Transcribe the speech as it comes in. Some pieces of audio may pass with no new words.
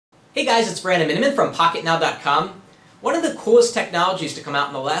Hey guys, it's Brandon Miniman from Pocketnow.com. One of the coolest technologies to come out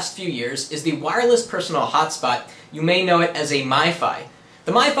in the last few years is the wireless personal hotspot. You may know it as a MiFi.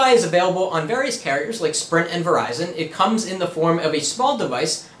 The MiFi is available on various carriers like Sprint and Verizon. It comes in the form of a small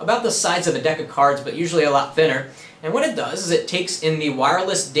device about the size of a deck of cards, but usually a lot thinner. And what it does is it takes in the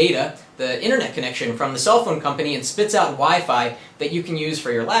wireless data, the internet connection from the cell phone company, and spits out Wi-Fi that you can use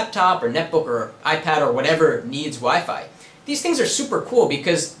for your laptop or netbook or iPad or whatever needs Wi-Fi. These things are super cool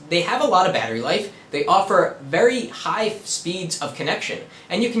because they have a lot of battery life, they offer very high speeds of connection,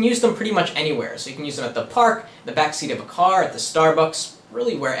 and you can use them pretty much anywhere. So you can use them at the park, the backseat of a car, at the Starbucks,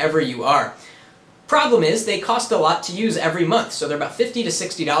 really wherever you are. Problem is, they cost a lot to use every month, so they're about $50 to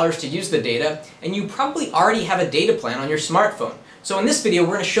 $60 to use the data, and you probably already have a data plan on your smartphone. So in this video,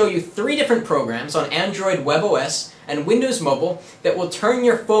 we're going to show you 3 different programs on Android WebOS and Windows Mobile that will turn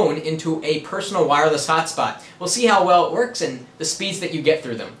your phone into a personal wireless hotspot. We'll see how well it works and the speeds that you get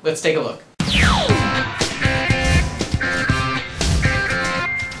through them. Let's take a look.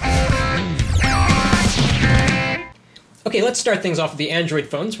 Okay, let's start things off with the Android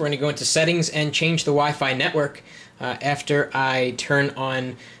phones. We're going to go into Settings and change the Wi-Fi network after I turn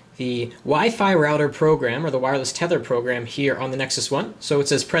on the Wi-Fi router program, or the wireless tether program, here on the Nexus 1. So it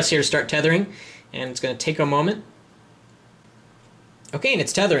says press here to start tethering, and it's going to take a moment. Okay, and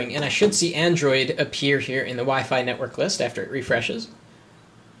it's tethering, and I should see Android appear here in the Wi-Fi network list after it refreshes.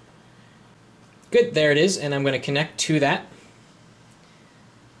 Good, there it is, and I'm going to connect to that.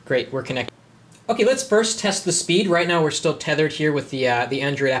 Great, we're connected. Okay, let's first test the speed. Right now we're still tethered here with the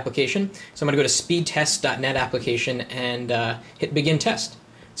Android application. So I'm going to go to speedtest.net application and hit begin test.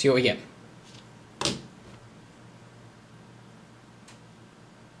 See what we get.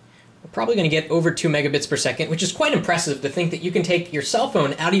 We're probably going to get over 2 megabits per second, which is quite impressive to think that you can take your cell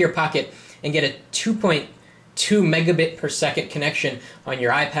phone out of your pocket and get a 2.2 megabit per second connection on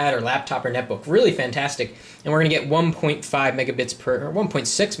your iPad or laptop or netbook. Really fantastic. And we're going to get 1.5 megabits per, or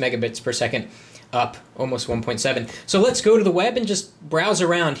 1.6 megabits per second up, almost 1.7. So let's go to the web and just browse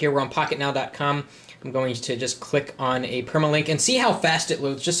around here. We're on Pocketnow.com. I'm going to just click on a permalink and see how fast it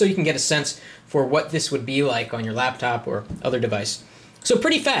loads, just so you can get a sense for what this would be like on your laptop or other device. So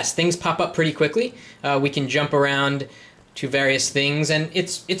pretty fast. Things pop up pretty quickly. We can jump around to various things, and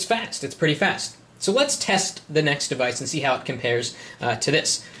it's fast. It's pretty fast. So let's test the next device and see how it compares to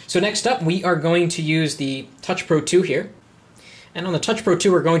this. So next up, we are going to use the Touch Pro 2 here. And on the Touch Pro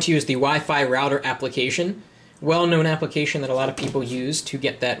 2, we're going to use the Wi-Fi router application. Well-known application that a lot of people use to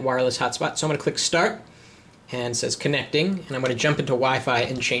get that wireless hotspot. So I'm going to click Start, and it says Connecting, and I'm going to jump into Wi-Fi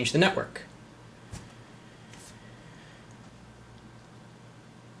and change the network.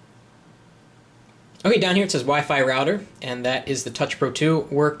 Okay, down here it says Wi-Fi router, and that is the Touch Pro 2.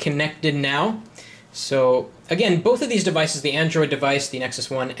 We're connected now. So again, both of these devices, the Android device, the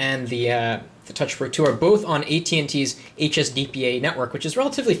Nexus 1, and the Touch Pro 2, are both on AT&T's HSDPA network, which is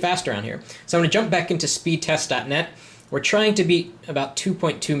relatively fast around here. So I'm going to jump back into speedtest.net. We're trying to beat about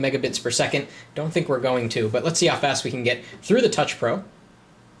 2.2 megabits per second. Don't think we're going to, but let's see how fast we can get through the Touch Pro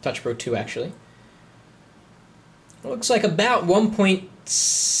 2 actually. It looks like about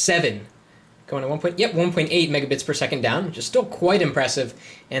 1.7. Going to 1.8 megabits per second down, which is still quite impressive.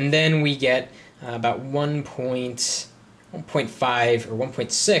 And then we get about 1.5 or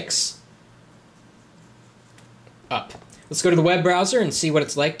 1.6 up. Let's go to the web browser and see what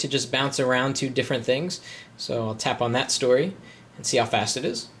it's like to just bounce around to different things. So I'll tap on that story and see how fast it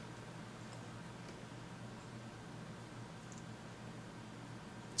is.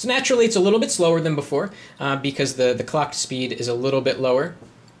 So naturally it's a little bit slower than before because the clock speed is a little bit lower.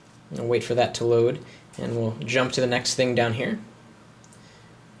 I'll wait for that to load, and we'll jump to the next thing down here.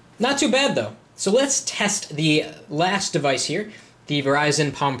 Not too bad though. So let's test the last device here, the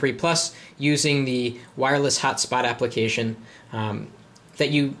Verizon Palm Pre Plus, using the wireless hotspot application that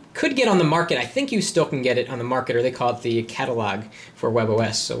you could get on the market. I think you still can get it on the market, or they call it the catalog for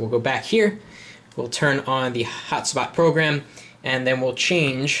WebOS. So we'll go back here, we'll turn on the hotspot program, and then we'll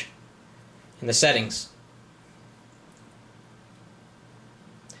change in the settings.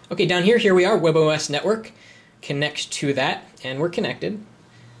 Okay, down here we are, WebOS network. Connect to that, and we're connected.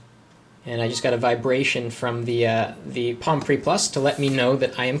 And I just got a vibration from the Palm Pre Plus to let me know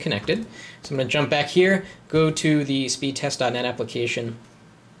that I am connected. So I'm going to jump back here, go to the speedtest.net application,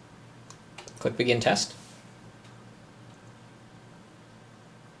 click Begin Test.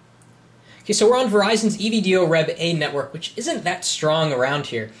 Okay, so we're on Verizon's EVDO Rev A network, which isn't that strong around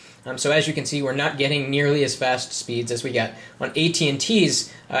here. So as you can see, we're not getting nearly as fast speeds as we got on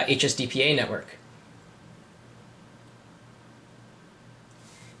AT&T's HSDPA network.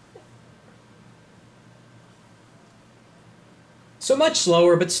 So much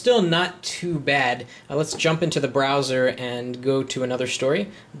slower, but still not too bad. Let's jump into the browser and go to another story.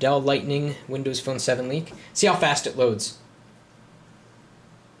 Dell Lightning Windows Phone 7 leak. See how fast it loads.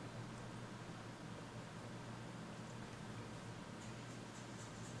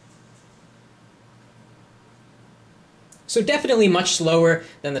 So definitely much slower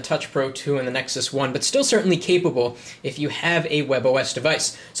than the Touch Pro 2 and the Nexus 1, but still certainly capable if you have a WebOS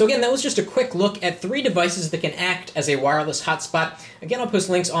device. So again, that was just a quick look at 3 devices that can act as a wireless hotspot. Again, I'll post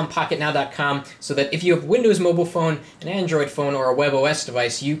links on Pocketnow.com so that if you have Windows mobile phone, an Android phone, or a WebOS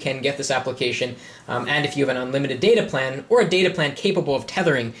device, you can get this application. And if you have an unlimited data plan or a data plan capable of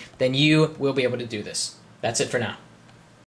tethering, then you will be able to do this. That's it for now.